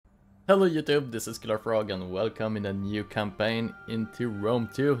Hello YouTube, this is Killer Frog and welcome in a new campaign into Rome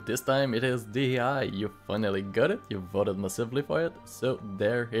 2. This time it is DEI. You finally got it, you voted massively for it, so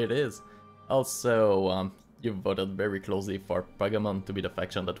there it is. Also, you voted very closely for Pergamon to be the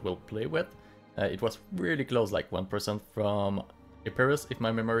faction that we'll play with. It was really close, like 1% from Impera, if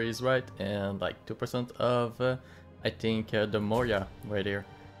my memory is right, and like 2% of, I think, the Moria right here.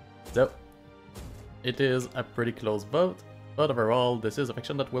 So, it is a pretty close vote. But overall, this is a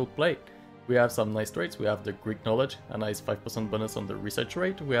faction that we'll play. We have some nice traits. We have the Greek knowledge, a nice 5% bonus on the research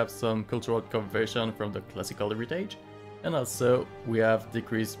rate. We have some cultural conversion from the classical heritage. And also, we have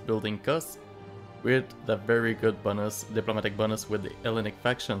decreased building costs with the very good bonus, diplomatic bonus with the Hellenic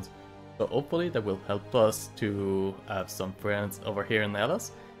factions. So hopefully that will help us to have some friends over here in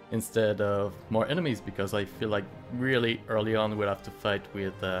Hellas instead of more enemies, because I feel like really early on we'll have to fight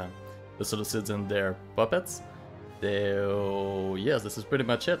with the Seleucids and their puppets. So yes, this is pretty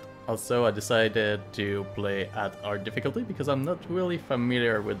much it. Also, I decided to play at hard difficulty because I'm not really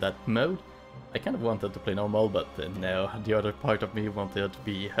familiar with that mode. I kind of wanted to play normal, but no, the other part of me wanted it to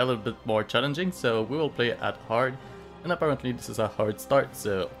be a little bit more challenging, so we will play at hard. And apparently this is a hard start,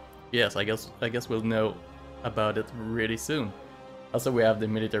 so yes, I guess we'll know about it really soon. Also, we have the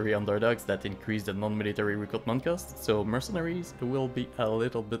military underdogs that increase the non-military recruitment cost, so mercenaries will be a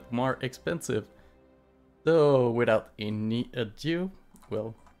little bit more expensive. So, without any ado,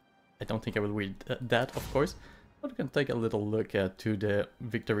 well, I don't think I will read that, of course, but you can take a little look to the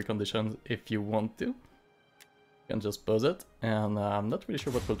victory conditions if you want to. You can just pause it, and I'm not really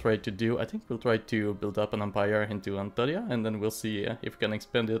sure what we'll try to do. I think we'll try to build up an empire into Anatolia, and then we'll see if we can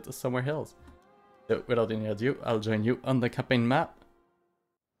expand it somewhere else. So, without any ado, I'll join you on the campaign map.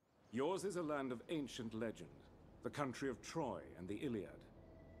 Yours is a land of ancient legend, the country of Troy and the Iliad.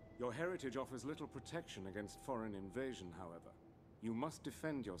 Your heritage offers little protection against foreign invasion, however. You must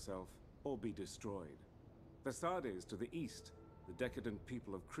defend yourself or be destroyed. The Sardes to the east, the decadent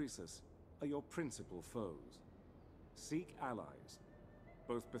people of Croesus, are your principal foes. Seek allies.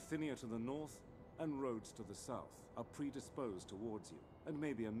 Both Bithynia to the north and Rhodes to the south are predisposed towards you and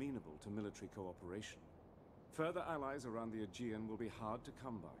may be amenable to military cooperation. Further allies around the Aegean will be hard to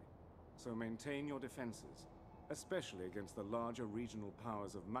come by, so maintain your defenses, especially against the larger regional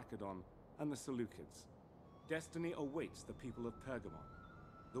powers of Macedon and the Seleucids. Destiny awaits the people of Pergamon.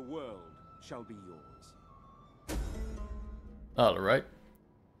 The world shall be yours. Alright,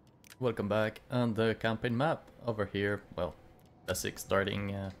 welcome back on the campaign map. Over here, well, basic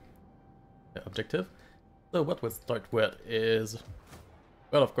starting objective. So what we'll start with is,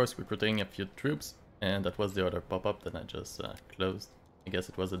 well, of course, recruiting a few troops, and that was the other pop-up that I just closed. I guess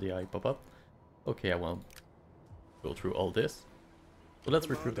it was a DI pop-up. Okay, I won't go through all this. So let's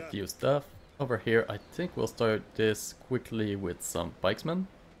recruit a few stuff. Over here, I think we'll start this quickly with some pikesmen.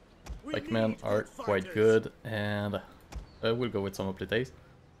 Pikemen are quite good, and we'll go with some oplites.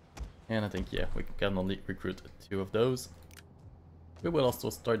 And I think, yeah, we can only recruit 2 of those. We will also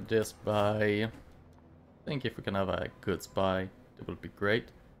start this by, I think if we can have a good spy, that would be great.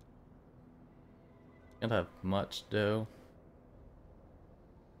 Can't have much though.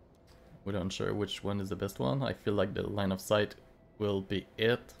 We're not sure which one is the best one. I feel like the line of sight will be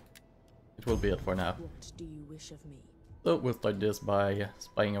it. It will be it for now. What do you wish of me? So we'll start this by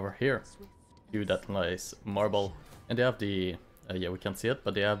spying over here. Do that nice marble. And they have the, yeah, we can't see it,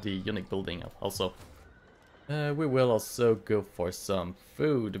 but they have the unique building also. We will also go for some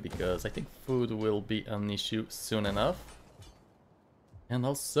food, because I think food will be an issue soon enough. And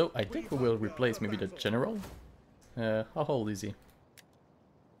also, I think we will replace maybe the general. How old is he?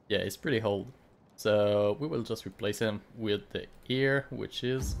 Yeah, he's pretty old. So we will just replace him with the ear, which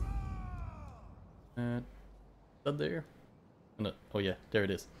is... is that there? No, oh yeah, there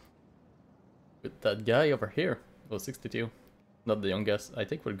it is. With that guy over here. Oh, 62. Not the youngest. I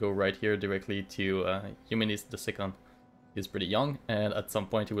think we'll go right here directly to Eumenes II. He's pretty young, and at some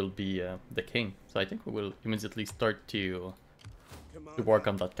point he will be the king. So I think we will immediately start to work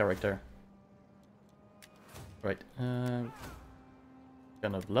on that character. Right.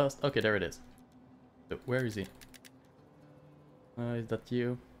 Kind of lost. Okay, there it is. So where is he? Is that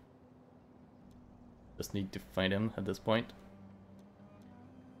you? Just need to find him at this point.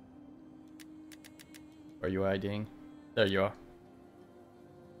 Where are you hiding? There you are.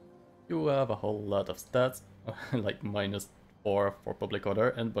 You have a whole lot of stats, like -4 for public order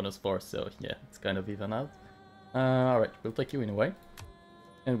and -4, so yeah, it's kind of even out. Alright, we'll take you anyway.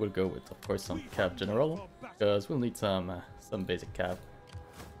 And we'll go with, of course, some cav general, because we'll need some basic cav.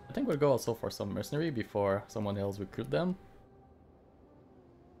 I think we'll go also for some mercenary before someone else recruit them.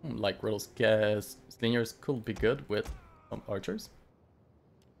 Like Riddle's slingers could be good with some archers.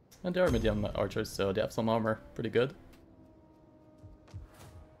 And they are medium archers, so they have some armor, pretty good.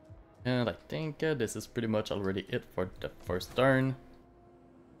 And I think this is pretty much already it for the first turn.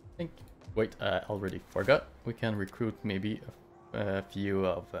 I think, wait, I already forgot. We can recruit maybe a few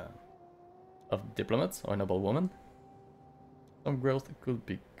of diplomats or noblewomen. Some growth could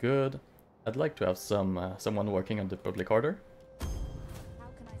be good. I'd like to have someone working on the public order. How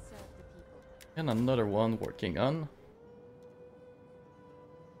can I serve the people? And another one working on...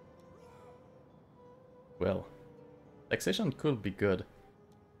 Well, taxation could be good.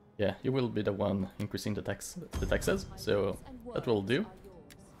 Yeah, you will be the one increasing the taxes, so that will do.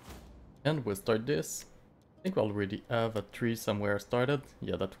 And we'll start this. I think we already have a tree somewhere started.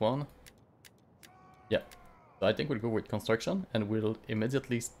 Yeah, that one. Yeah, so I think we'll go with construction, and we'll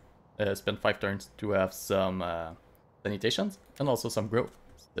immediately spend 5 turns to have some sanitations and also some growth.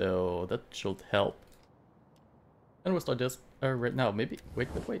 So that should help. And we'll start this right now. Maybe wait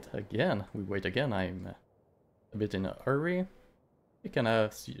again. We wait again. I'm a bit in a hurry. We can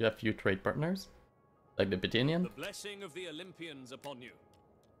have a few trade partners, like the Bithynian. The blessing of the Olympians upon you.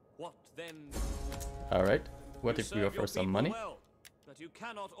 What then? All right. What You if we serve offer your some people money? well, but you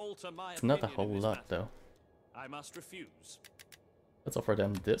cannot alter my It's not a opinion whole in this lot matter. though. I must refuse. Let's offer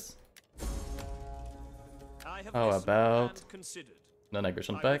them this. I have How listened about and considered. an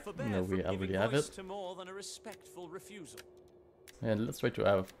aggression I will pack? forbear No, we from already giving have voice it. to more than a respectful refusal. And let's try to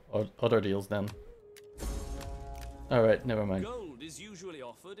have other deals then. All right, never mind. Gold is usually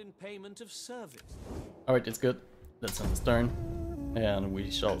offered in payment of service. All right, it's good. Let's end this turn, and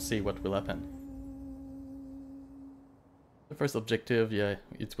we shall see what will happen. The first objective, yeah,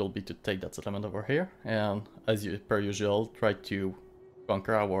 it will be to take that settlement over here, and as per usual, try to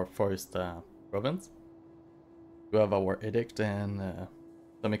conquer our first province. We have our edict and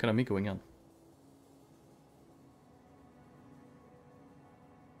some economy going on.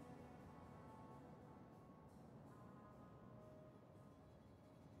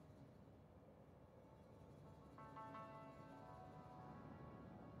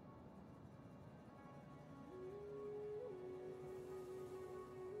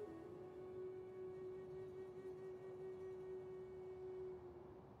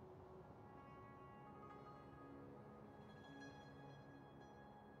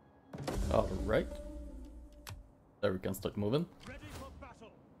 Alright. There we can start moving. Ready for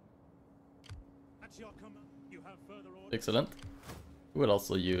battle. At your command. You have further orders. Excellent. We'll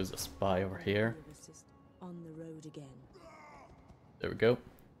also use a spy over here. On the road again. There we go.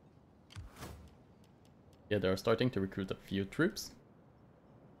 Yeah, they're starting to recruit a few troops.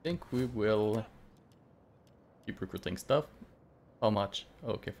 I think we will keep recruiting stuff. How much?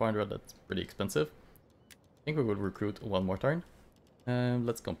 Okay, 400, that's pretty expensive. I think we will recruit one more turn.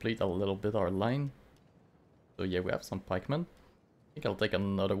 Let's complete a little bit our line. So yeah, we have some pikemen. I think I'll take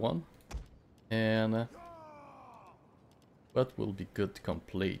another one. And what will be good to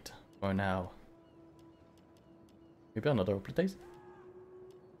complete for now? Maybe another place?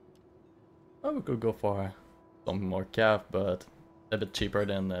 Oh, we could go for some more cav, but a bit cheaper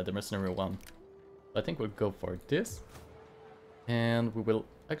than the mercenary one. I think we'll go for this. And we will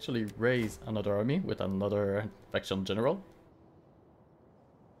actually raise another army with another faction general.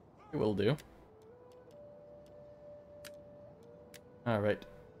 It will do. Alright.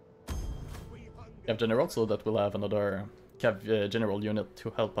 Cav general, so that we'll have another Cav general unit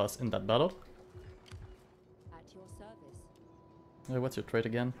to help us in that battle. At your service. What's your trait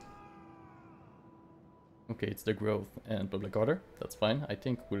again? Okay, it's the growth and public order. That's fine. I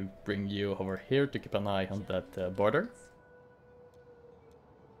think we'll bring you over here to keep an eye on that border.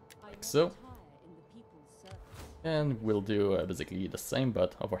 Like so. And we'll do basically the same,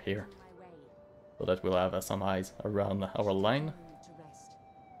 but over here. So that we'll have some eyes around our line.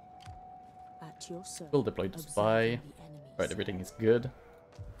 We'll deploy the spy. Right, everything is good.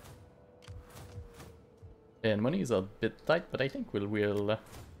 And money is a bit tight, but I think we'll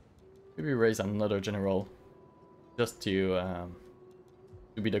maybe raise another general. Just to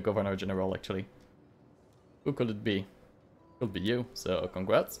be the governor general, actually. Who could it be? Could be you, so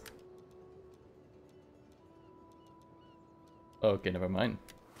congrats. Okay, never mind.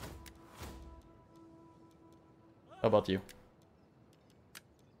 How about you?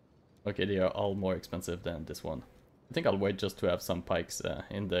 Okay, they are all more expensive than this one. I think I'll wait just to have some pikes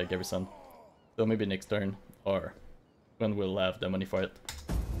in the garrison. So maybe next turn, or when we'll have the money for it.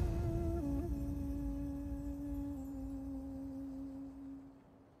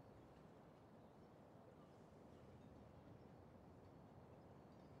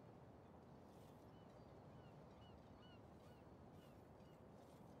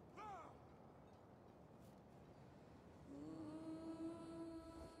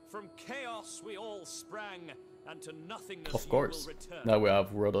 From chaos we all sprang, and to nothingness Of course. you will return. Now we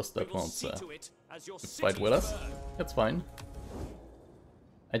have Rhodos We that will wants see to to it as your fight with us. cities burn. That's fine.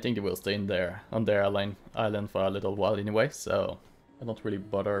 I think they will stay in there on their island for a little while anyway, so I don't really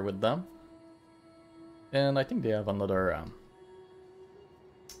bother with them. And I think they have another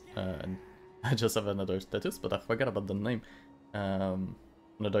I just have another status, but I forgot about the name.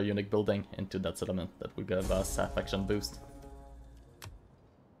 Another unique building into that settlement that will give us a faction boost.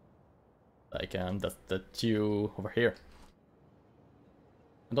 Like that's the 2 over here.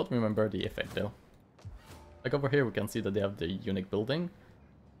 I don't remember the effect though. Like over here we can see that they have the unique building.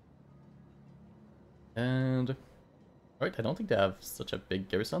 And right, I don't think they have such a big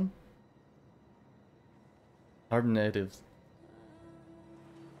garrison. Are natives?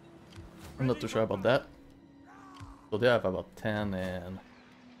 I'm not too sure about that. So they have about 10 and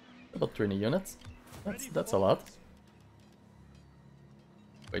about 20 units. That's a lot.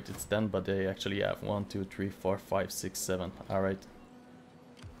 Wait, it's 10, but they actually have 1, 2, 3, 4, 5, 6, 7. Alright.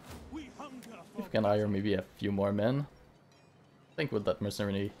 If we can hire maybe a few more men. I think with that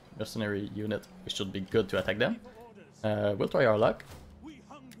mercenary unit, we should be good to attack them. We'll try our luck.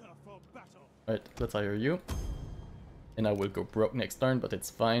 Right, let's hire you. And I will go broke next turn, but it's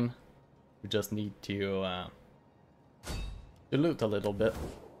fine. We just need to loot a little bit.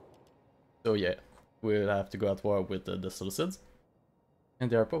 So yeah, we'll have to go at war with the Seleucids. And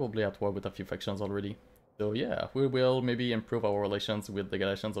they are probably at war with a few factions already. So yeah, we will maybe improve our relations with the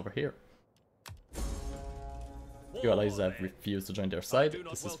Galatians over here. The allies have refused to join their side.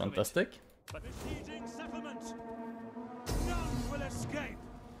 This is fantastic.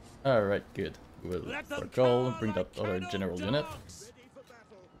 Alright, good. We'll recall, bring that other general unit.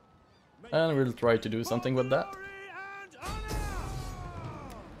 And we'll try to do something with that.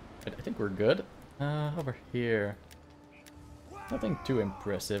 But I think we're good. Over here. Nothing too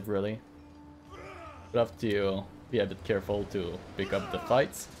impressive, really. We'll have to be a bit careful to pick up the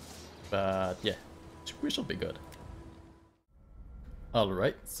fights. But yeah, we should be good.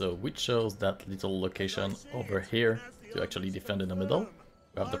 Alright, so we chose that little location over here to actually defend in the middle.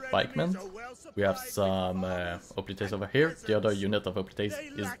 We have the pikemen. We have some hoplites over here. The other unit of hoplites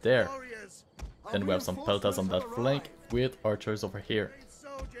is there. Then we have some peltas on that flank with archers over here.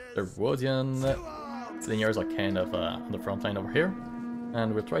 The Rhodian slingers are kind of on the front line over here.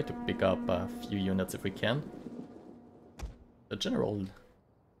 And we'll try to pick up a few units if we can. The general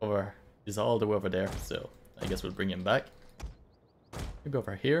is all the way over there, so I guess we'll bring him back. Maybe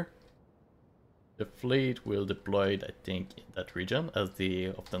over here. The fleet will deploy, I think, in that region, as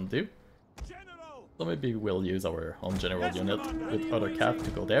they often do. So maybe we'll use our own general unit with other cav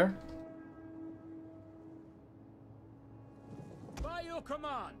to go there. By your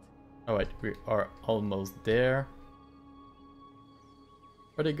command. Alright, we are almost there.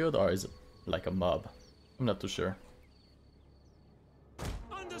 Are they good or is it like a mob? I'm not too sure.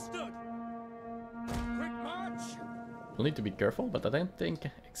 Understood. Quick march. We'll need to be careful, but I don't think,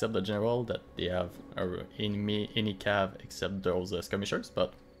 except the general, that they have any cav except those skirmishers,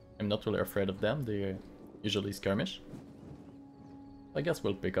 but I'm not really afraid of them, they usually skirmish. I guess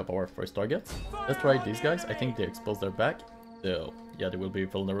we'll pick up our first targets. Let's try these guys, I think they exposed their back, so yeah, they will be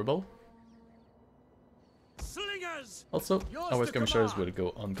vulnerable. Slingers. Also, our skirmishers will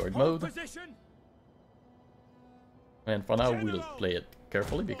go on guard mode. And for now we'll play it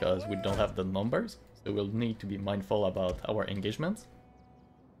carefully because we don't have the numbers, so we'll need to be mindful about our engagements.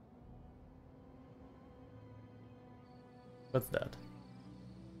 What's that?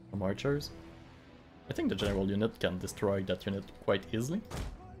 Some archers? I think the general unit can destroy that unit quite easily.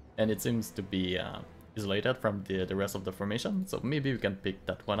 And it seems to be isolated from the rest of the formation, so maybe we can pick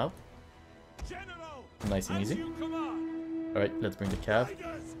that one out. Nice and easy. Alright, let's bring the cav.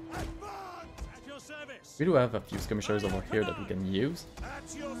 We do have a few skirmishers over here that we can use.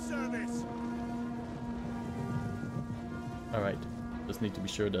 Alright, just need to be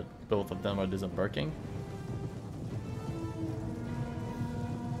sure that both of them are disembarking.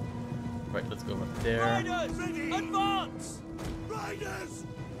 Right, let's go up there. Riders, advance! Riders,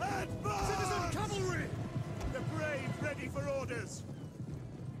 advance! Citizen cavalry! The brave ready for orders!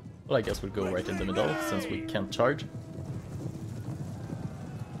 Well, I guess we'll go right in the middle since we can't charge.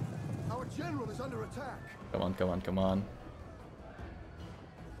 Our general is under attack. Come on, come on, come on.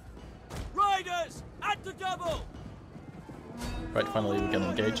 Riders, at the double! Right, finally we can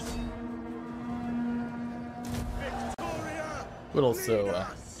engage. Victoria! We'll also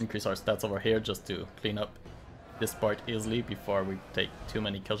increase our stats over here just to clean up this part easily before we take too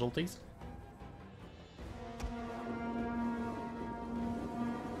many casualties.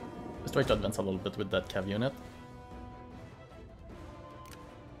 Let's try to advance a little bit with that cav unit.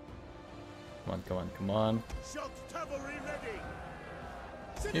 Come on, come on, come on. Shock cavalry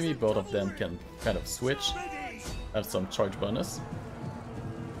ready. Maybe both of them can kind of switch, Ready. have some charge bonus.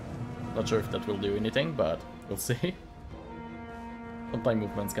 Not sure if that will do anything, but we'll see. Sometimes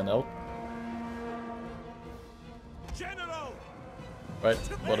movements can help. General. Right,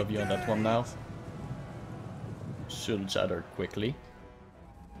 both of you on that one now. Should shatter quickly.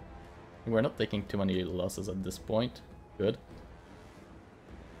 We're not taking too many losses at this point. Good.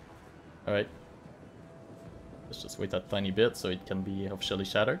 Alright. Let's just wait a tiny bit so it can be officially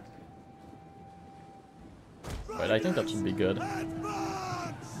shattered. Right, I think that should be good.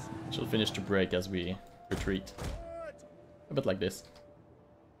 Advance. Should finish the break as we retreat. A bit like this.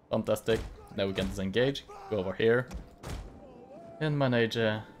 Fantastic. Now we can disengage, go over here, and manage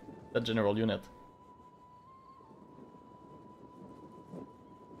that general unit.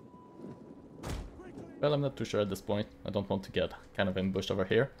 Well, I'm not too sure at this point. I don't want to get kind of ambushed over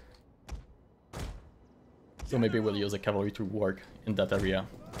here. So maybe we'll use a cavalry to work in that area.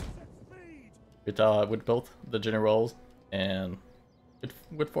 With both the generals and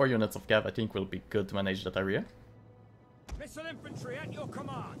with 4 units of cav, I think we'll be good to manage that area. Missile infantry at your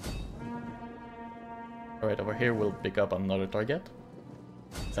command. Alright, over here we'll pick up another target.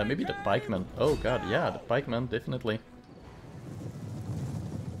 Maybe the pikemen. Oh god, yeah, the pikemen, definitely.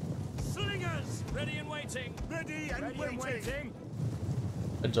 Slingers ready and waiting. Ready and waiting.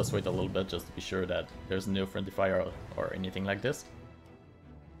 I'll just wait a little bit just to be sure that there's no friendly fire or anything like this.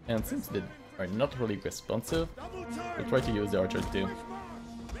 And since they are not really responsive, we'll try to use the archer too.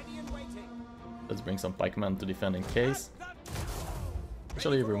 Let's bring some pikemen to defend in case.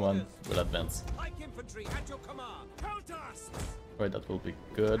 Actually, everyone will advance. Right, that will be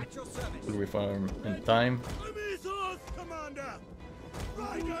good. We'll reform in time. Commander.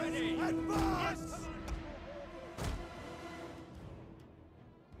 Riders, advance.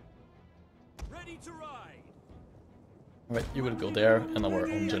 Ready to ride. Alright, you will go there, and our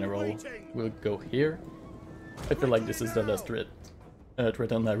own general will go here. I feel like this is the last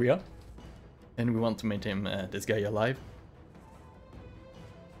threatened area, and we want to maintain this guy alive.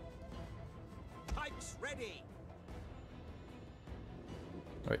 Pikes ready.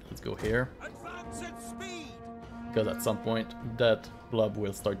 Alright, let's go here, Advance at speed. because at some point that blob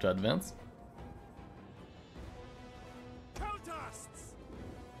will start to advance. Countast.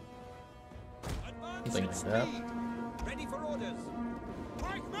 Something like that. Ready for orders.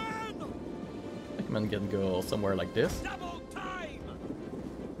 Pikemen. Pikemen can go somewhere like this. Double time.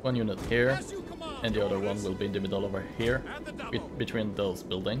 1 unit here, As you command. and the other one will be in the middle over here, And the double. between those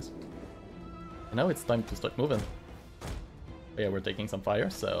buildings. And now it's time to start moving. Oh yeah, we're taking some fire,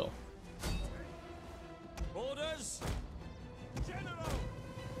 so Orders. General.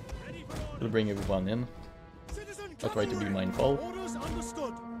 Ready for orders. we'll bring everyone in. Citizen I'll try to be cavalry. mindful. Orders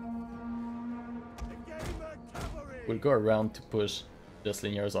understood. Engage the cavalry. We'll go around to push the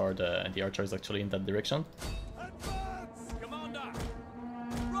slingers or the archers actually in that direction. Advance. Commander.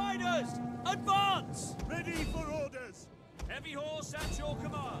 Riders, advance. Ready for orders. Heavy horse at your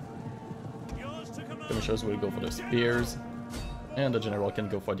command. Yours to command. Skirmishers will go for the spears, and the general can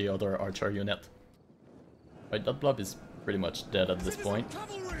go for the other archer unit. Right, that blob is pretty much dead at this point.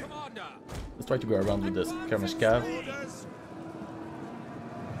 Cavalry. Commander. Let's try to go around with this skirmish cav. Orders.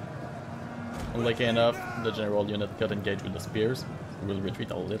 Unlucky enough, the general unit got engaged with the spears. We'll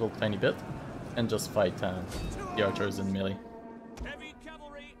retreat a little tiny bit and just fight the archers in melee. Heavy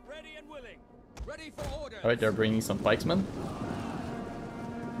cavalry ready and willing. Ready for orders. Alright, they're bringing some pikesmen.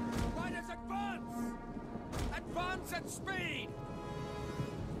 Riders advance. Advance at speed.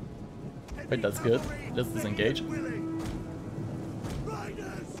 Right, that's good. Let's disengage.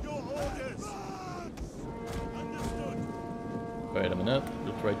 Riders, your orders. Understood. Wait a minute,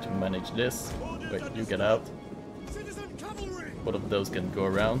 we'll try to manage this. Wait, you get out. Citizen cavalry. Both of those can go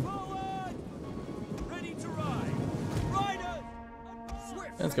around. Forward. Ready to ride. Riders.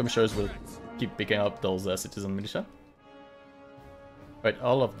 Swift. And skirmishers will keep picking up those citizen militia. Right,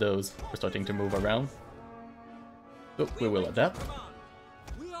 all of those are starting to move around. So we will adapt.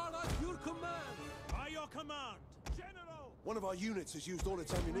 We are at your command. By your command. General. One of our units has used all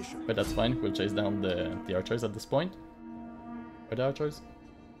its ammunition. But that's fine, we'll chase down the archers at this point. Or the archers?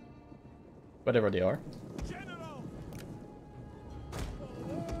 Whatever they are. General.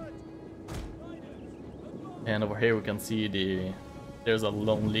 And over here we can see there's a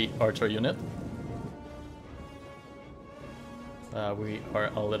lonely archer unit. We are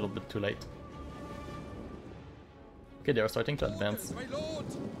a little bit too late. Okay, they are starting to advance. My lord.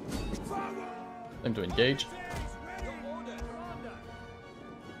 Time to engage. Your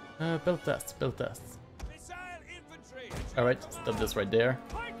order. Build tests, build tests. Missile infantry. Alright, stop this right there.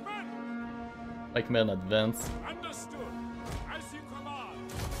 Pikemen. Pikemen advance. Understood. As you command.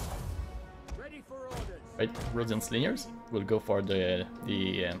 Ready for orders. Right, Rhodian slingers will go for the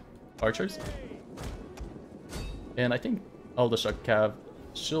archers. And I think all the shock cav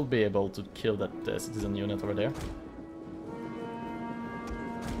should be able to kill that citizen unit over there.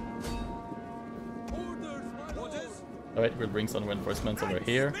 Orders. Alright, we'll bring some reinforcements over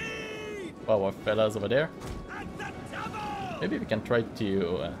here. Wow, our fellas over there. Maybe we can try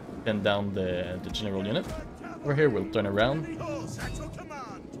to pin down the general unit. Over here we'll turn around.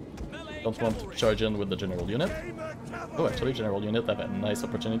 Don't want to charge in with the general unit. Oh, actually general unit have a nice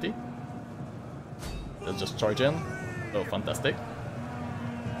opportunity. Let's just charge in. Oh, fantastic.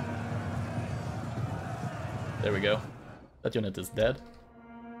 There we go. That unit is dead.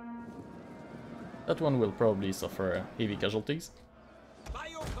 That one will probably suffer heavy casualties. By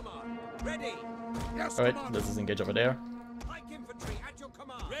your command. Ready. Yes, Alright, let's disengage over there. Pike infantry at your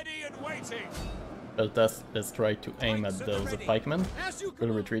command. Ready and waiting. Well, let's try to aim at those pikemen. We'll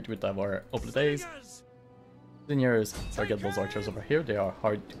retreat with our oblites. Slingers target those archers over here, they are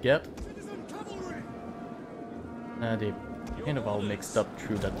hard to get. They kind of all mixed up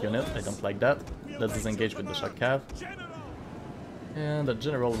through that unit, I don't like that. Let's disengage with the shock cav. And the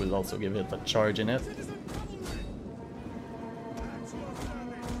general will also give it a charge in it.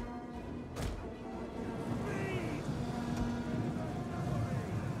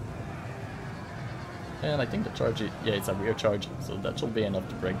 And I think the charge, yeah, it's a rear charge, so that should be enough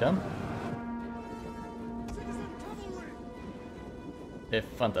to break them. Okay,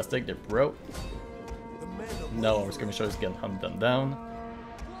 fantastic, they're pro. Now our skirmishers can hunt them down.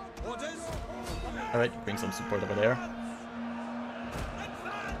 Alright, bring some support over there.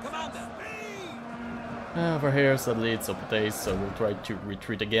 Over here, sadly it's Opetace, so we'll try to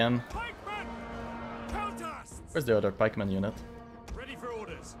retreat again. Where's the other pikeman unit? Ready for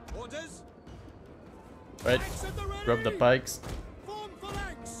orders. Orders. Right, grab the pikes. Form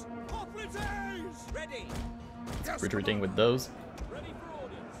phalanx. Ready. Retreating with those. Ready for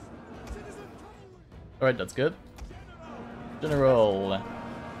orders. Alright, that's good. General.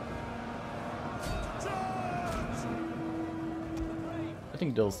 I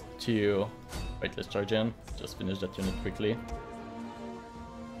think those two... Right, let's charge in. Just finish that unit quickly.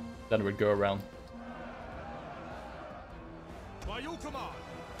 Then we'll go around. By your command.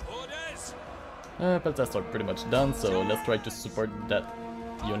 Orders. Peltas are pretty much done, so let's try to support that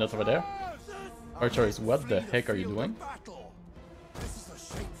unit over there. Archers, what the heck are you doing? This is a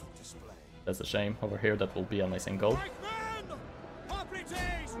shameful display. That's a shame. Over here, that will be a nice angle.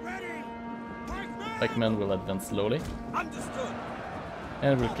 Pikemen will advance slowly. Understood.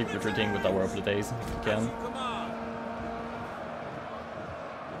 And we'll keep retreating with our oblites if we can.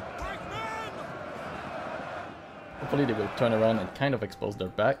 Hopefully they will turn around and kind of expose their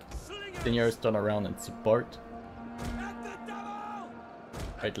back. Seniors turn around and support.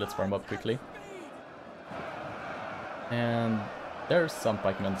 Right, let's farm up quickly. And there's some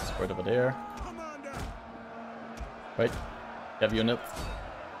pikemen to support over there. Right, have units.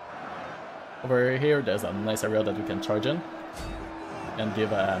 Over here there's a nice area that we can charge in and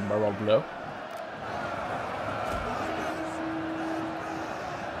give a morale blow.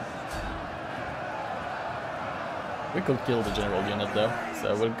 We could kill the general unit though,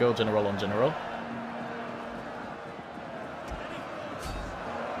 so we'll go general on general.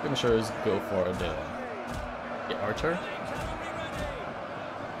 Skirmishers go for the archer.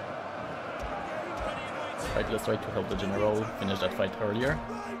 Right, let's try to help the general finish that fight earlier.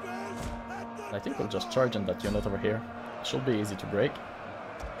 I think we'll just charge in that unit over here. It should be easy to break.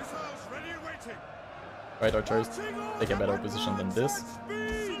 Right, archers, take a better position than this.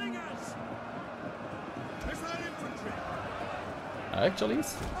 Actually,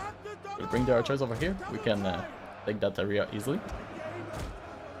 we'll bring the archers over here. We can take that area easily.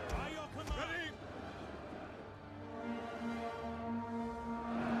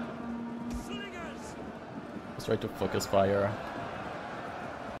 Let's try to focus fire.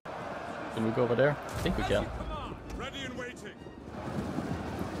 Can we go over there? I think we can.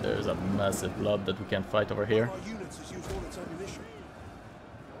 There's a massive blob that we can fight over here.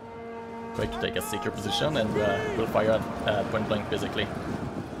 Try to take a secure position and we'll fire at point blank basically.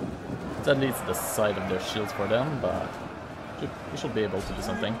 Sadly it's the side of their shields for them, but we should be able to do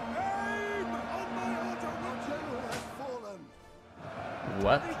something.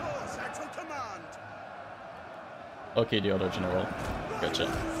 What? Okay, the other general. Gotcha.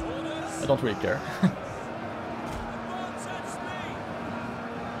 I don't really care.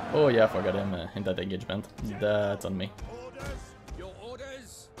 Oh yeah, I forgot him in that engagement. That's on me.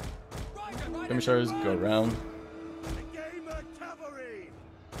 Skirmishers go around.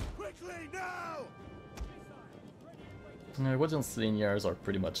 now! Woodland Slingers are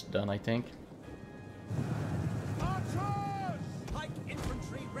pretty much done, I think. Pike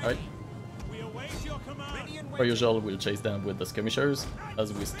infantry ready. Alright. We await your command. Ready and Per usual, we'll chase them with the skirmishers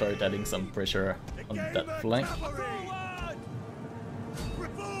as we start adding some pressure on that flank. Forward!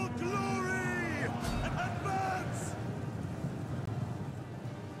 With full glory! Advance!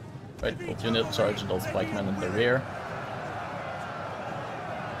 Right, both unit charge those pikemen in the rear.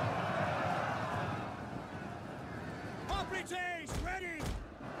 Operatives ready.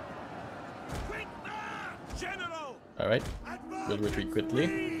 Quick march! General! Alright, we'll retreat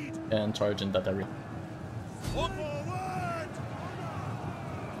quickly and charge in that area. Forward!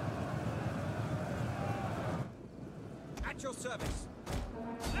 At your service.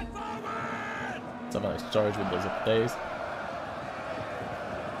 And forward! Let's have a nice charge with those updates.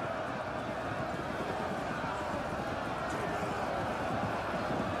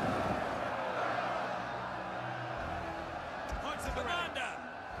 Points of commander.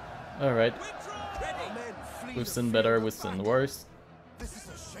 Alright, Ready. Men, flee we've the seen field better, of we've seen battle. worse. This is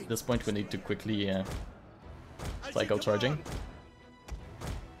a shame. At this point we need to quickly As cycle you charging. command.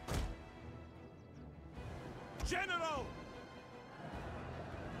 General!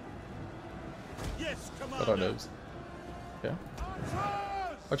 Yes, What commander. are those? Okay.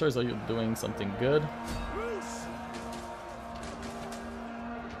 Archers, are you doing something good? Loose!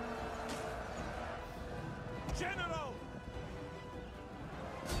 General!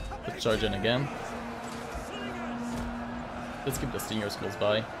 Let's charge in again. Slingers! Let's keep the stingers close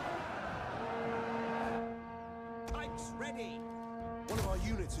by. Pikes ready. One of our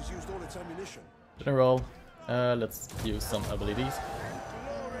units has used all its ammunition. General, let's use some abilities.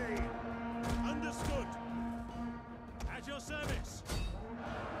 Glory! Understood. At your service.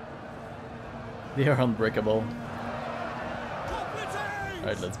 They are unbreakable. Operatives!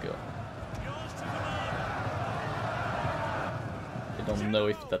 Alright, let's go. Yours to command. I don't know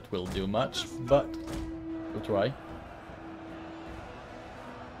if that will do much, but we'll try.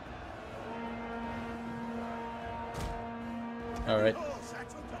 Alright, Horse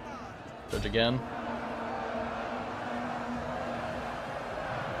at your command. charge again.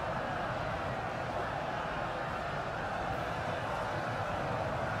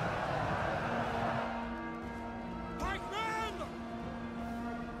 Pikemen!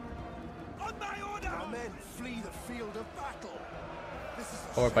 On my order! Our men flee the field of battle. This is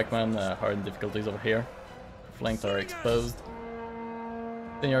a Our shame. pikemen are in difficulties over here. Flanks are exposed.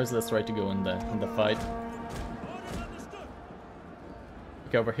 Stingers, let's try to go in the fight. Orders understood.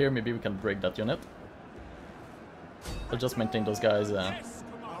 Okay, over here maybe we can break that unit. I'll just maintain those guys Yes,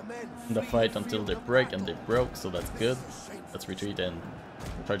 Our men in the flee fight the until field they of break, battle. and they broke, so that's good. Let's retreat and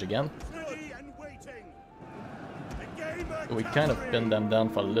charge again. Ready and waiting. The gamer We kind of cavalry. pinned them down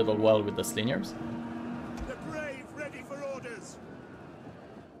for a little while with the slingers. The brave ready for orders.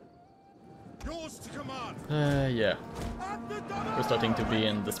 Yours to command. Yeah, At the double. we're starting to be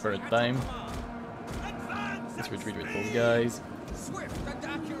in desperate time. Advance! Let's retreat with those guys. Swift and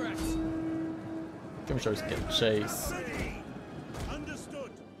accurate! Skirmishers can chase. Ready.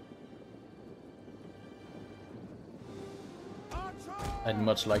 Understood. I'd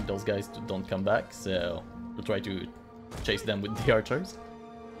much like those guys to don't come back, so we'll try to chase them with the archers.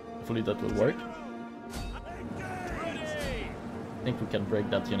 Hopefully that will work. Ready! I think we can break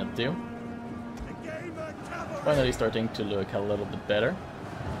that unit too. The gamer cavalry. Finally starting to look a little bit better.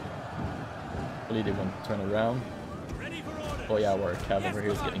 Hopefully they won't turn around. Ready for orders! Oh yeah, our cav over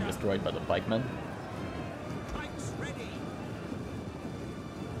here is getting destroyed by the pikemen. Pikes ready!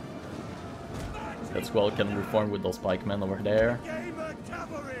 That's well can reform with those pikemen over there. Gamer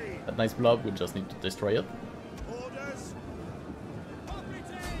cavalry. That nice blob, we just need to destroy it. Orders.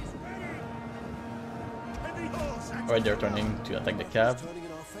 Operatives ready! Heavy horse. at Alright, they're your command. turning to attack the cav. Turning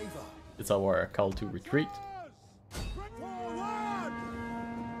in our favor. It's our call to retreat. Forward.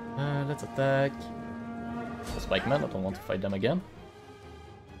 Let's attack. Those pikemen, I don't want to fight them again.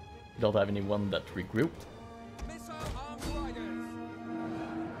 We don't have anyone that regrouped. Missile armed riders!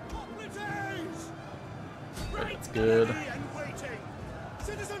 Operatives! Right, that's good. Ready and waiting.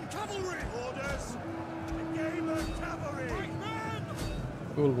 Citizen cavalry. Orders. The gamer cavalry. Pikemen!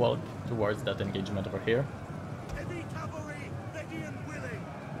 We'll walk towards that engagement over here. Heavy cavalry. Ready and willing.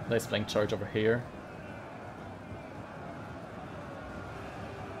 Nice flank charge over here.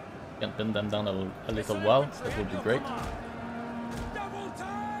 Can pin them down a little while, that would be great. Double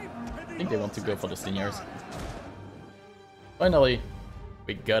time! I think they want to go for the seniors. Finally,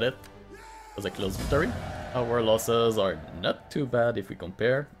 we got it. It was a close victory. Our losses are not too bad if we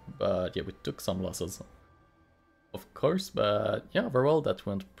compare, but yeah, we took some losses. Of course, but yeah, overall that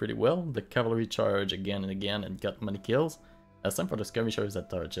went pretty well. The cavalry charged again and again and got many kills. Same for the skirmishers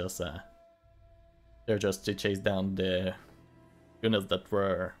that are just they're just to chase down the units that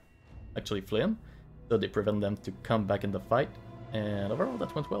were actually fleeing, so they prevent them to come back in the fight. And overall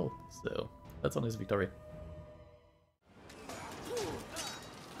that went well, so that's a nice victory.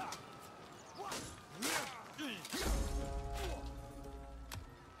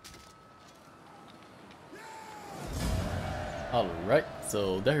 Alright,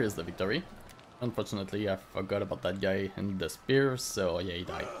 so there is the victory. Unfortunately, I forgot about that guy in the spear, so yeah, he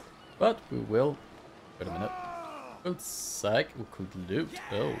died. But we will... Wait a minute. Good sack, we could loot.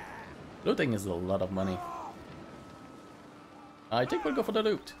 Oh, looting is a lot of money. I think we'll go for the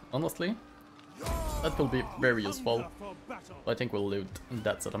loot, honestly. That will be very useful. I think we'll loot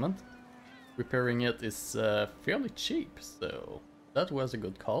that settlement. Repairing it is fairly cheap, so that was a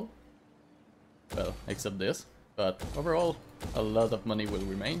good call. Well, except this. But overall, a lot of money will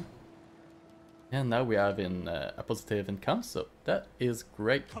remain. And now we have a positive income, so that is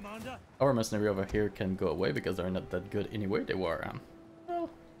great. Our mercenary over here can go away because they're not that good anyway. They were, well,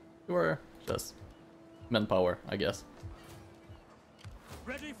 they were just manpower, I guess.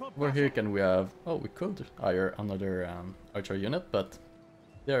 Over here can we have, oh, we could hire another archer unit, but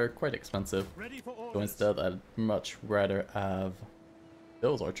they're quite expensive. So instead, I'd much rather have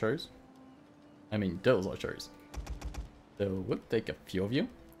those archers. I mean, those archers. So we'll take a few of you.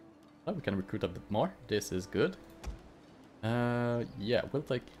 Oh, we can recruit a bit more. This is good. Yeah, we'll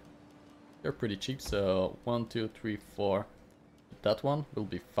take... They're pretty cheap, so 1, 2, 3, 4. That one will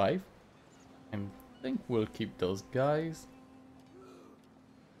be 5. I think we'll keep those guys.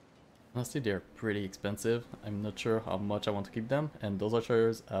 Honestly, they're pretty expensive. I'm not sure how much I want to keep them. And those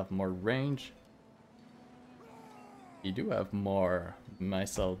archers have more range. They do have more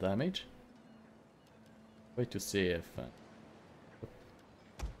missile damage. Wait to see if...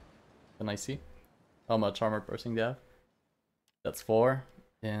 can I see how much armor piercing they have? That's 4.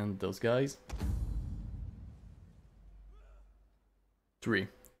 And those guys? 3.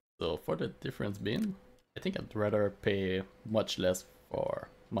 So for the difference being, I think I'd rather pay much less for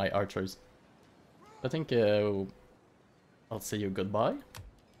my archers. I think I'll say you goodbye.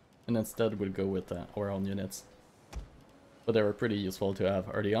 And instead we'll go with our own units. But they were pretty useful to have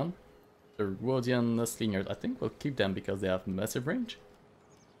early on. The Rhodian slingers, I think we'll keep them because they have massive range.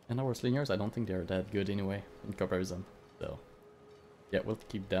 And our slingers, I don't think they're that good anyway in comparison. So yeah, we'll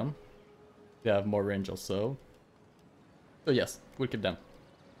keep them. They have more range also. So yes, we'll keep them.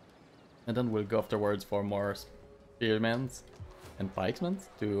 And then we'll go afterwards for more spearmen and pikemen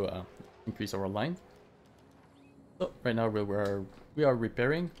to increase our line. So right now we are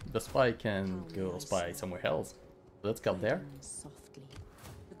repairing. The spy can go spy somewhere else. So let's go there.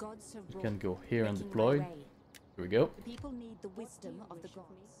 You can go here and deploy. Here we go. The people need the wisdom of the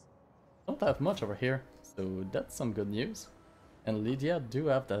gods. Don't have much over here, so that's some good news. And Lydia do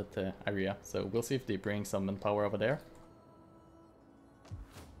have that area, so we'll see if they bring some manpower over there.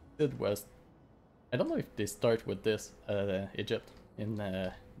 It was... I don't know if they start with this Egypt in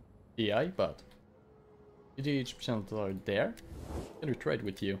DEI, but the Egyptians are there. Can we trade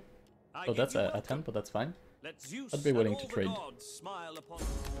with you? So that's a 10, but that's fine. I'd be willing to trade.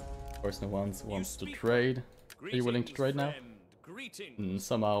 Of course, no one wants to trade. Are you willing to trade now?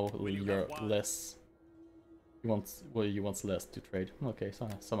 Somehow you're less. You want less to trade. Okay, so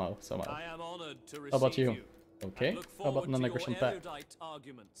somehow. How about you? Okay. How about non-aggression pact?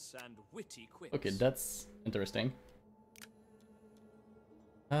 Okay, that's interesting.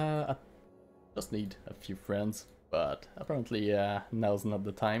 I just need a few friends, but apparently now's not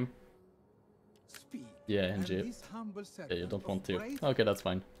the time. Yeah, NG. Yeah, you don't want to. Okay, that's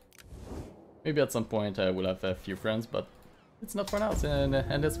fine. Maybe at some point I will have a few friends, but it's not for now,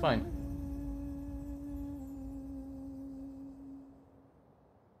 and it's fine.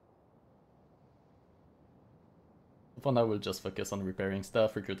 For now, we'll just focus on repairing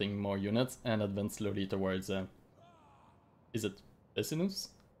stuff, recruiting more units, and advance slowly towards... is it Pessinus?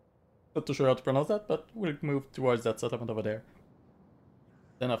 Not too sure how to pronounce that, but we'll move towards that settlement over there.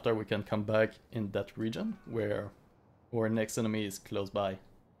 Then after we can come back in that region, where our next enemy is close by.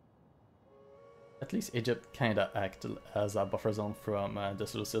 At least Egypt kinda act as a buffer zone from the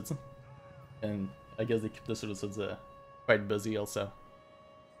Seleucids. And I guess they keep the Seleucids quite busy also.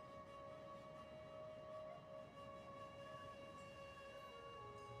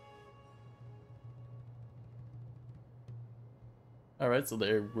 Alright, so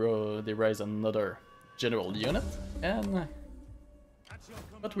they raise another general unit, and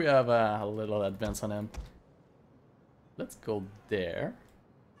but we have a little advance on him. Let's go there.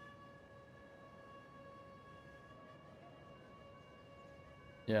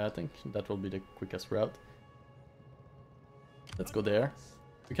 Yeah, I think that will be the quickest route. Let's go there.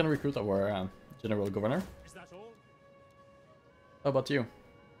 We can recruit our general governor. Is that all? How about you?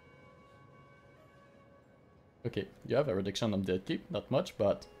 Okay, you have a reduction on dead keep, not much,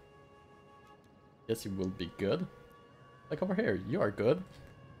 but yes, you will be good. Like over here, you are good.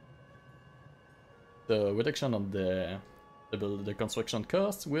 The reduction on the construction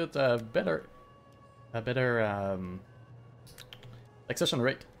costs with a better accession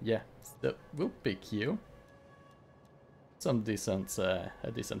rate. Yeah, so we'll pick you. Some decent, a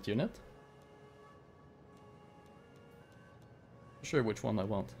decent unit. Not sure which one I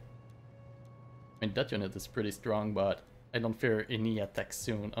want. I mean, that unit is pretty strong, but I don't fear any attacks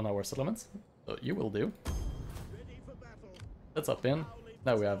soon on our settlements. So you will do. Let's hop in.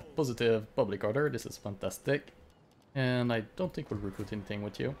 Now we have positive public order. This is fantastic. And I don't think we'll recruit anything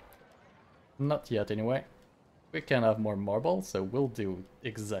with you. Not yet anyway. We can have more marble, so we'll do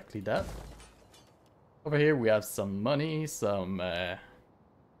exactly that. Over here we have some money, some...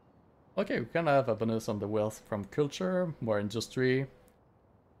 Okay, we can have a bonus on the wealth from culture, more industry.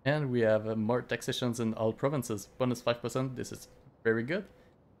 And we have more taxations in all provinces. Bonus 5%, this is very good.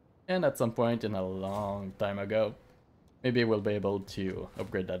 And at some point in a long time ago, maybe we'll be able to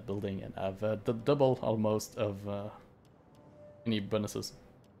upgrade that building and have the double almost of any bonuses.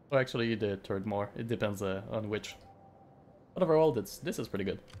 Or actually the third more, it depends on which. But overall, this is pretty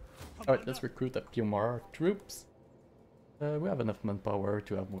good. Alright, let's recruit a few more troops. We have enough manpower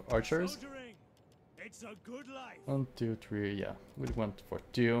to have more archers. It's a good life. 1, 2, 3, yeah. We went for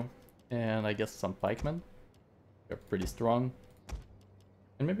 2. And I guess some pikemen. They're pretty strong.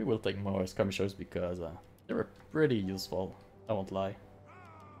 And maybe we'll take more skirmishers because they were pretty useful, I won't lie.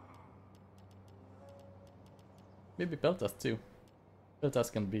 Maybe peltas too.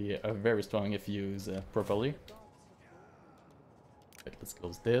 Peltas can be very strong if used properly. Right, let's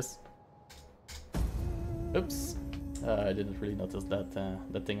close this. Oops, I didn't really notice that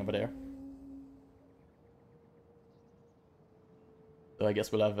that thing over there. So I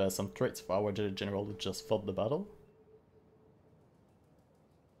guess we'll have some traits for our general who just fought the battle.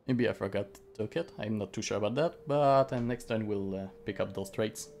 Maybe I forgot to took it, I'm not too sure about that, but next time we'll pick up those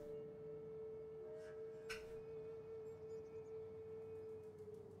traits.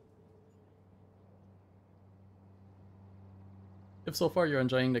 If so far you're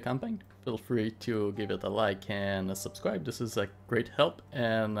enjoying the campaign, feel free to give it a like and subscribe. This is a great help,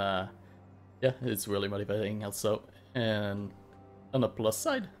 and yeah, it's really motivating also. And on the plus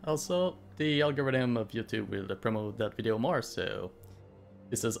side, also the algorithm of YouTube will promote that video more, so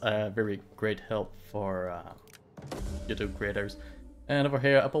this is a very great help for YouTube creators. And over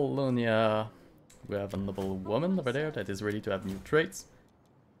here, Apollonia, we have a noble woman over there that is ready to have new traits,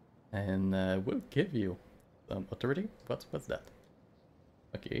 and we'll give you some authority. What's that?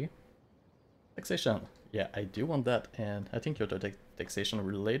 Okay. Taxation. Yeah, I do want that, and I think you're the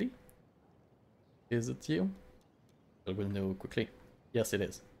taxation lady. Is it you? We'll know quickly. Yes, it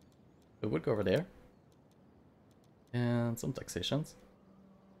is. So we'll go over there. And some taxations.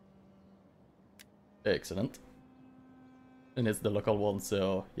 Excellent. And it's the local one,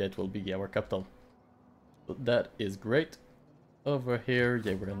 so yeah, it will be our capital. So that is great. Over here,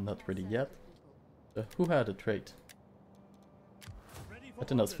 yeah, we're not ready yet. Who had a trait?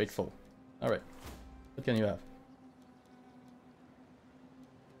 Athena's faithful. Alright. What can you have?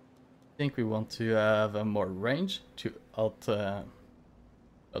 I think we want to have more range to outshoot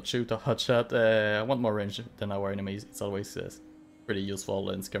or hotshot. I want more range than our enemies. It's always pretty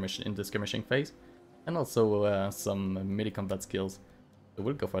useful in the skirmishing phase. And also some melee combat skills. So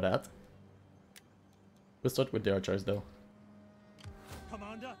we'll go for that. We'll start with the archers though.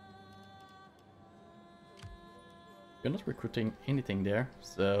 Commander. You're not recruiting anything there,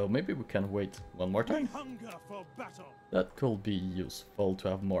 so maybe we can wait one more time. Hunger for battle. That could be useful to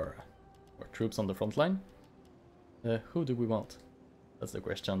have more troops on the front line. Who do we want? That's the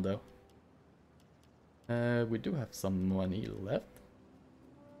question though. We do have some money left.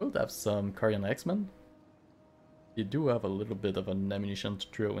 We'll have some Korean X-Men. They do have a little bit of an ammunition to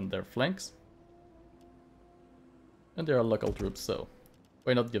throw in their flanks. And they are local troops, so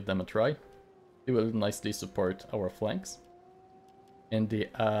why not give them a try? They will nicely support our flanks. And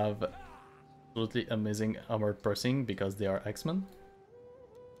they have absolutely amazing armor piercing because they are X-Men.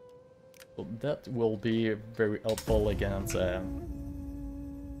 So that will be very helpful against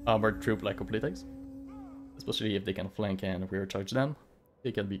armored troop like Hoplites. Especially if they can flank and rear charge them.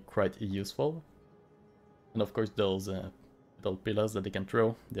 They can be quite useful. And of course those little pillars that they can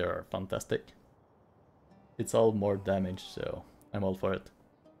throw, they are fantastic. It's all more damage, so I'm all for it.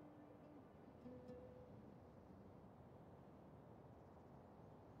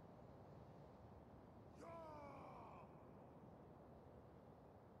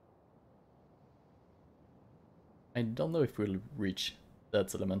 I don't know if we'll reach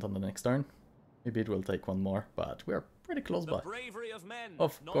that settlement on the next turn. Maybe it will take one more, but we are pretty close by.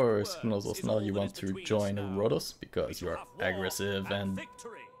 Of course, Knossos, now you want to join Rhodos because you are aggressive and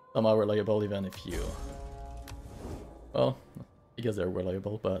somehow reliable, even if you... Well, I guess they're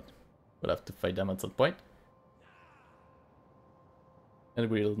reliable, but we'll have to fight them at some point. And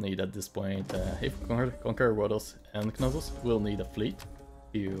we'll need at this point, if we conquer Rhodos and Knossos, we'll need a fleet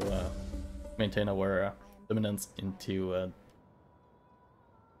to maintain our dominance into...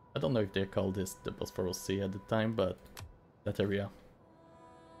 I don't know if they called this the Bosphorus Sea at the time, but that area.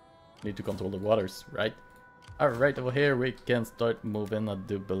 Need to control the waters, right? Alright, over here we can start moving, I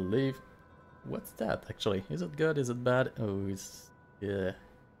do believe. What's that, actually? Is it good? Is it bad? Oh, it's... yeah...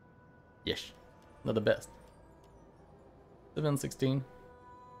 Yes. Not the best. 716.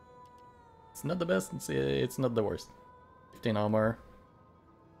 It's not the best, it's not the worst. 15 armor.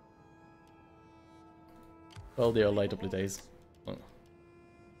 Well, they are light applies. Oh.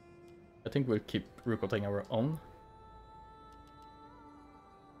 I think we'll keep recruiting our own.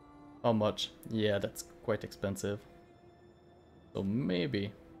 How much? Yeah, that's quite expensive. So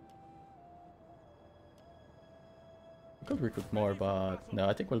maybe... we could recruit more, but no,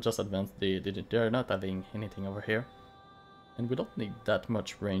 I think we'll just advance. They're not having anything over here. And we don't need that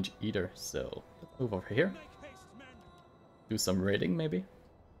much range either, so let's move over here. Do some raiding, maybe?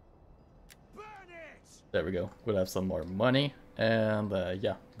 There we go. We'll have some more money, and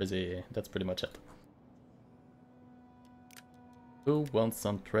yeah, busy. That's pretty much it. Who wants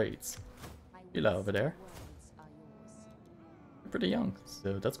some trades? Villa over there. You're pretty young,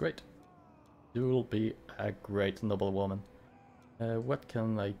 so that's great. You will be a great noblewoman. What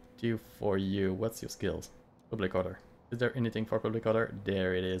can I do for you? What's your skills? Public order. Is there anything for public order?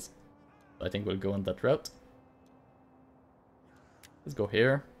 There it is. I think we'll go on that route. Let's go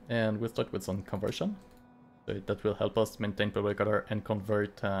here, and we'll start with some conversion. So that will help us maintain public order and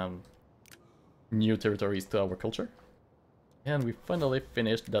convert new territories to our culture. And we finally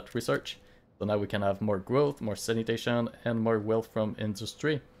finished that research. So now we can have more growth, more sanitation, and more wealth from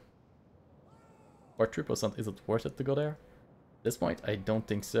industry. For 3%, is it worth it to go there? At this point, I don't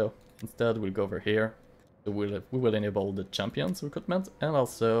think so. Instead, we'll go over here. So we will enable the champions recruitment, and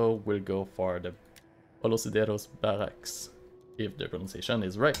also we'll go for the Polosideros barracks. If the pronunciation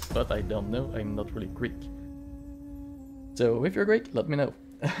is right, but I don't know, I'm not really Greek. So if you're Greek, let me know.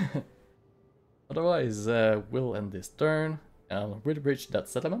 Otherwise, we'll end this turn, and we'll reach that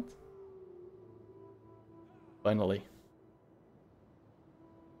settlement. Finally.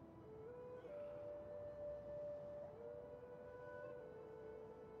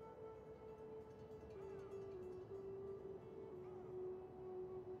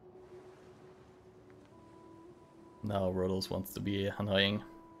 Now Rhodos wants to be annoying.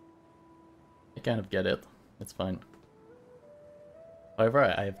 I kind of get it, it's fine. However,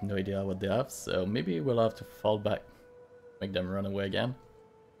 I have no idea what they have, so maybe we'll have to fall back, make them run away again,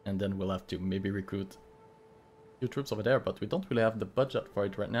 and then we'll have to maybe recruit few troops over there, but we don't really have the budget for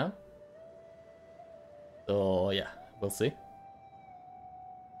it right now. So yeah, we'll see.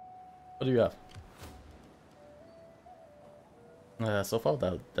 What do you have? So far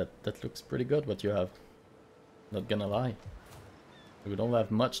that looks pretty good what you have. Not gonna lie. We don't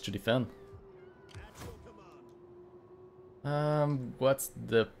have much to defend. What's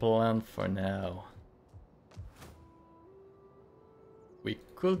the plan for now? We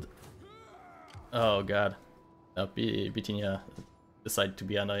could... oh god. No, Bithynia decided to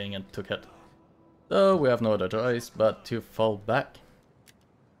be annoying and took it. So we have no other choice but to fall back.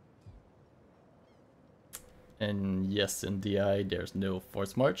 And yes, in DEI there's no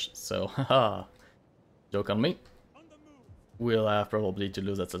force march, so haha. Joke on me. We'll have probably to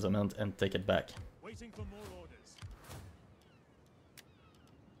lose that settlement and take it back. Waiting for more orders.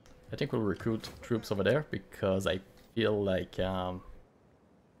 I think we'll recruit troops over there because I feel like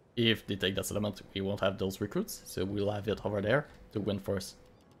if they take that settlement, we won't have those recruits, so we'll have it over there to win first.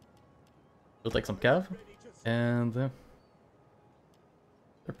 We'll take some cav, and they're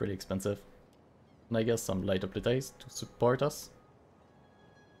pretty expensive. And I guess some light applies to support us.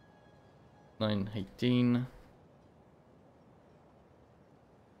 918.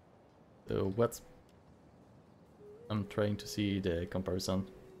 So what's... I'm trying to see the comparison.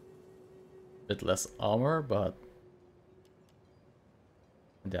 Bit less armor, but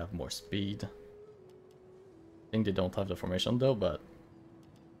they have more speed. I think they don't have the formation though, but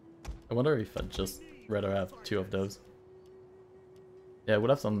I wonder if I'd just rather have two of those. Yeah, we'll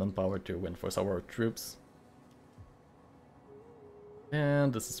have some manpower to reinforce our troops.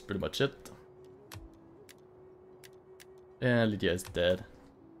 And this is pretty much it. And Lydia is dead.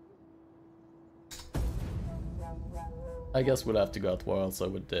 I guess we'll have to go at war also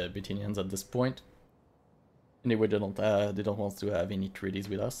with the Bithynians at this point. Anyway, they don't want to have any treaties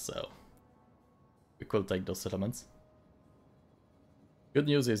with us, so we could take those settlements. Good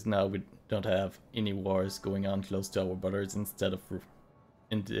news is now we don't have any wars going on close to our borders instead of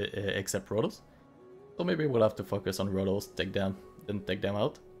except Rhodos. So maybe we'll have to focus on Rhodos, then take them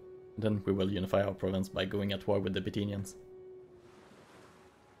out. Then we will unify our province by going at war with the Bithynians.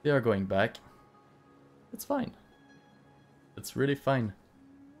 They are going back. It's fine. It's really fine.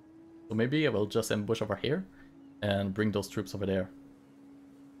 So maybe I will just ambush over here and bring those troops over there.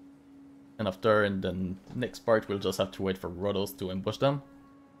 And after, in the next part, we'll just have to wait for Rhodos to ambush them.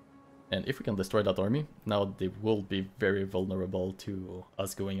 And if we can destroy that army, now they will be very vulnerable to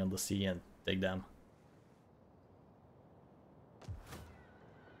us going on the sea and take them.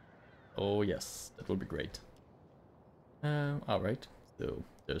 Oh yes, that will be great. Alright, so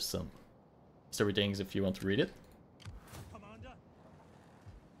there's some history things if you want to read it. Commander,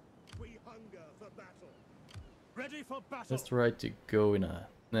 we hunger for battle. Ready for battle. Let's try to go in an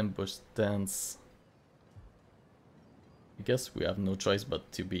ambush stance. I guess we have no choice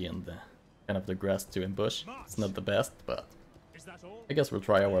but to be in the kind of the grass to ambush. It's not the best, but Is that all? I guess we'll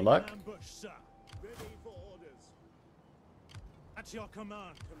try our luck. Ambush, sir. Ready for orders. At your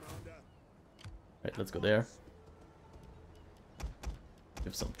command, Commander. Right, let's go there.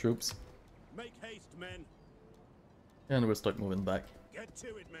 Give some troops. Make haste, men. And we'll start moving back. Get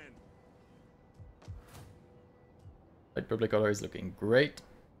to it, men. Right, public order is looking great.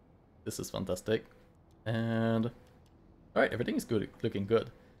 This is fantastic. And alright, everything is good, looking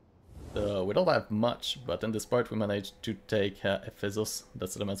good. We don't have much, but in this part we managed to take Ephesus, the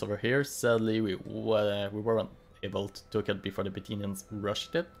settlements over here. Sadly, we weren't able to take it before the Bithynians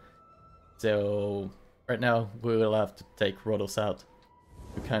rushed it. So right now we will have to take Rhodos out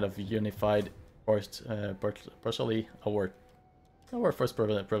to kind of unified partially our first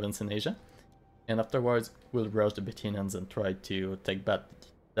province in Asia. And afterwards we'll rush the Bithynians and try to take back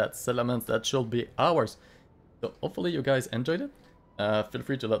that settlement that should be ours. So hopefully you guys enjoyed it. Feel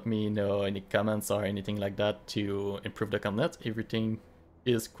free to let me know any comments or anything like that to improve the content. Everything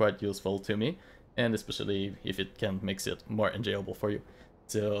is quite useful to me, and especially if it can make it more enjoyable for you.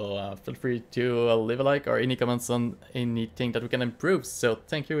 So feel free to leave a like or any comments on anything that we can improve. So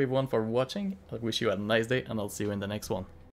thank you everyone for watching. I wish you a nice day, and I'll see you in the next one.